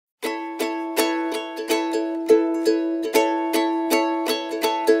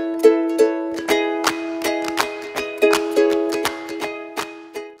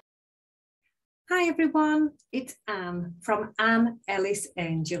everyone, it's Anne from Anne Ellis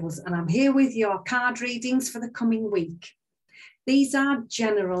Angels, and I'm here with your card readings for the coming week. These are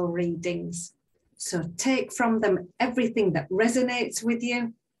general readings, so take from them everything that resonates with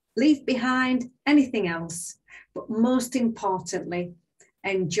you, leave behind anything else, but most importantly,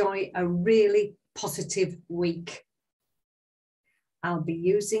 enjoy a really positive week. I'll be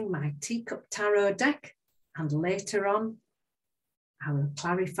using my Teacup Tarot deck, and later on, I will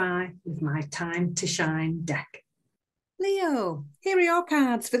clarify with my Time to Shine deck. Leo, here are your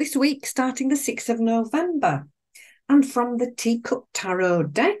cards for this week, starting the 6th of November. And from the Teacup Tarot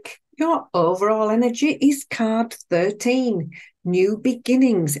deck, your overall energy is card 13, New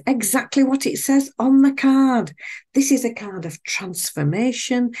Beginnings, exactly what it says on the card. This is a card of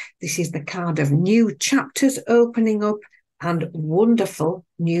transformation. This is the card of new chapters opening up and wonderful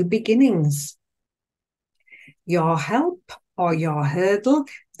new beginnings. Your help or your hurdle,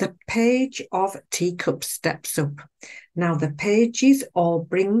 the Page of Teacups steps up. Now the pages all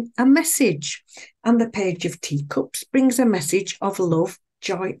bring a message, and the Page of Teacups brings a message of love,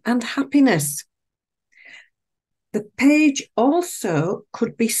 joy and happiness. The page also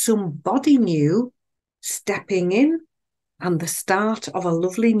could be somebody new stepping in and the start of a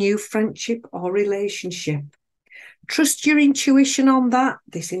lovely new friendship or relationship. Trust your intuition on that.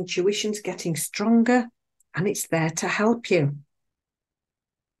 This intuition's getting stronger, and it's there to help you.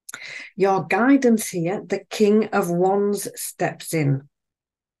 Your guidance here, the King of Wands steps in.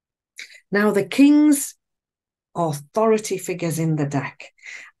 Now, the King's authority figures in the deck,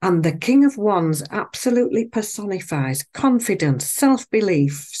 and the King of Wands absolutely personifies confidence,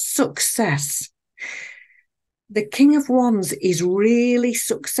 self-belief, success. The King of Wands is really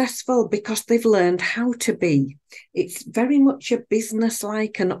successful because they've learned how to be. It's very much a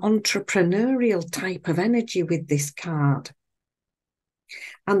business-like and entrepreneurial type of energy with this card.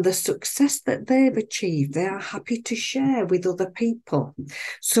 And the success that they've achieved, they are happy to share with other people.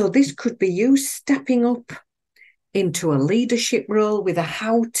 So this could be you stepping up into a leadership role with a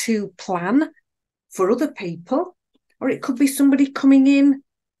how-to plan for other people, or it could be somebody coming in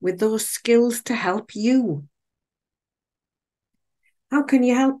with those skills to help you. How can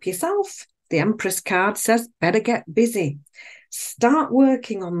you help yourself? The Empress card says, better get busy. Start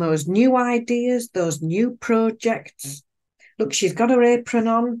working on those new ideas, those new projects. Look, she's got her apron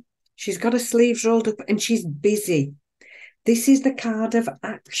on, she's got her sleeves rolled up, and she's busy. This is the card of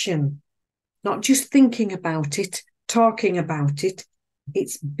action, not just thinking about it, talking about it.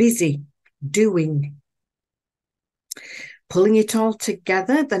 It's busy, doing. Pulling it all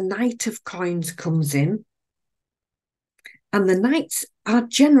together, the Knight of Coins comes in. And the Knights are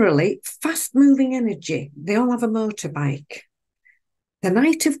generally fast-moving energy. They all have a motorbike. The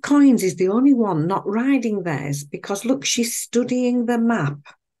Knight of Coins is the only one not riding theirs because, look, she's studying the map.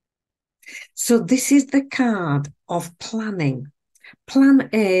 So this is the card of planning. Plan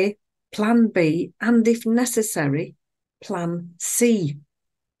A, Plan B, and if necessary, Plan C.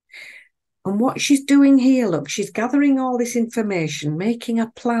 And what she's doing here, look, she's gathering all this information, making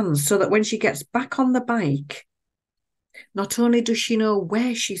a plan so that when she gets back on the bike, not only does she know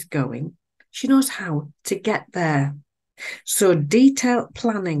where she's going, she knows how to get there. So detailed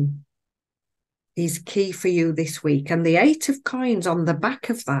planning is key for you this week. And the 8 of Coins on the back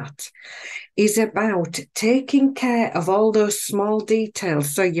of that is about taking care of all those small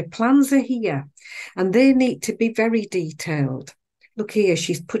details. So your plans are here and they need to be very detailed. Look here,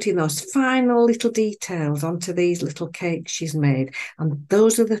 she's putting those final little details onto these little cakes she's made. And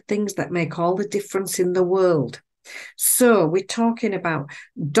those are the things that make all the difference in the world. So we're talking about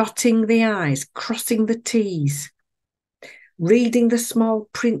dotting the I's, crossing the T's, reading the small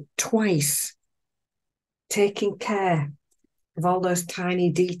print twice, taking care of all those tiny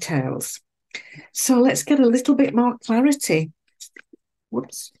details. So let's get a little bit more clarity.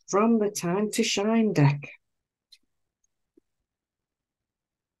 Whoops, from the Time to Shine deck.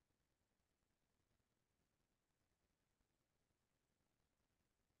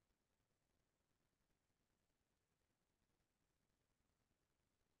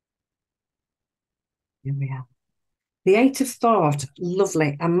 Here we are. The 8 of Thought,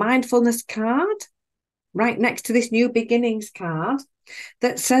 lovely. A mindfulness card right next to this New Beginnings card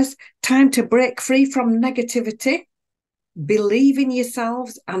that says, time to break free from negativity, believe in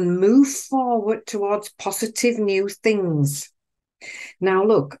yourselves and move forward towards positive new things. Now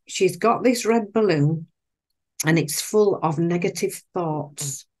look, she's got this red balloon and it's full of negative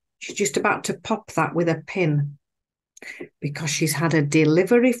thoughts. She's just about to pop that with a pin, because she's had a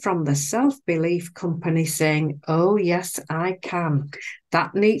delivery from the self-belief company saying, oh, yes, I can.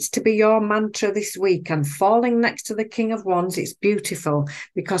 That needs to be your mantra this week. And falling next to the King of Wands, it's beautiful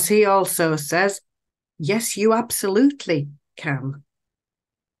because he also says, Yes, you absolutely can.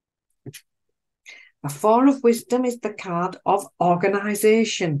 The Four of Wisdom is the card of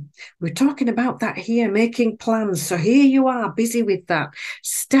organisation. We're talking about that here, making plans. So here you are, busy with that,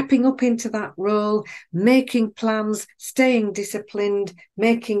 stepping up into that role, making plans, staying disciplined,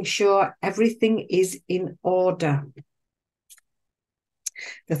 making sure everything is in order.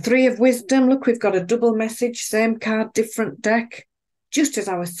 The Three of Wisdom, look, we've got a double message, same card, different deck. Just as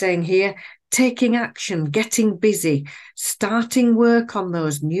I was saying here, taking action, getting busy, starting work on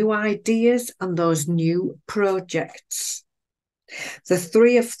those new ideas and those new projects. The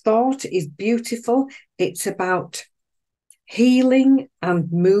Three of Thought is beautiful. It's about healing and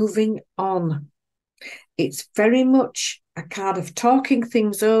moving on. It's very much a card of talking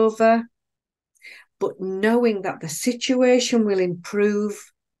things over, but knowing that the situation will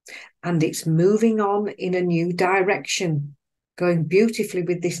improve and it's moving on in a new direction. Going beautifully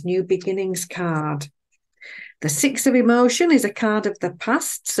with this new beginnings card. The Six of Emotion is a card of the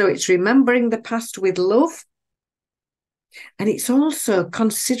past, so it's remembering the past with love. And it's also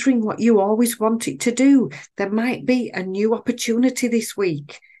considering what you always wanted to do. There might be a new opportunity this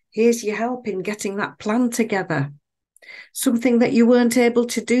week. Here's your help in getting that plan together. Something that you weren't able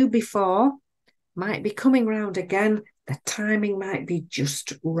to do before might be coming round again. The timing might be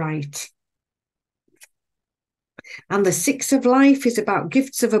just right. And the Six of Life is about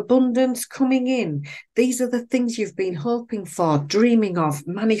gifts of abundance coming in. These are the things you've been hoping for, dreaming of,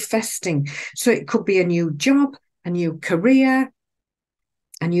 manifesting. So it could be a new job, a new career,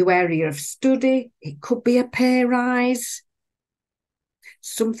 a new area of study. It could be a pay rise,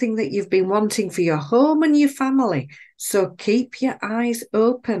 something that you've been wanting for your home and your family. So keep your eyes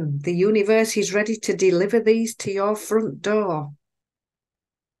open. The universe is ready to deliver these to your front door.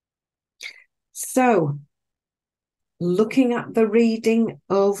 So, looking at the reading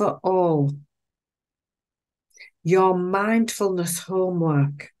overall, your mindfulness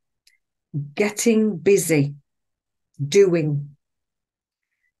homework, getting busy, doing,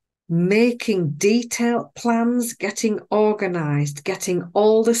 making detailed plans, getting organised, getting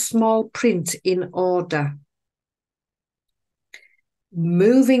all the small print in order,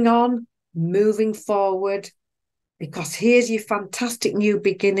 moving on, moving forward, because here's your fantastic new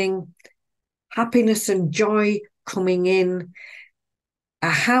beginning, happiness and joy coming in, a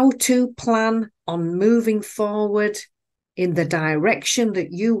how-to plan on moving forward in the direction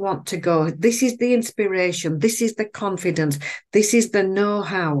that you want to go. This is the inspiration. This is the confidence. This is the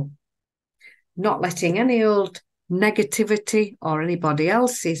know-how. Not letting any old negativity or anybody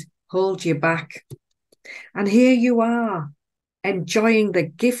else's hold you back. And here you are, enjoying the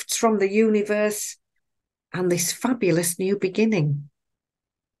gifts from the universe and this fabulous new beginning.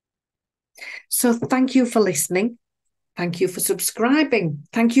 So thank you for listening. Thank you for subscribing.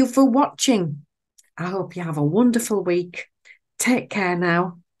 Thank you for watching. I hope you have a wonderful week. Take care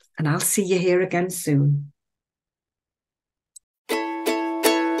now, and I'll see you here again soon.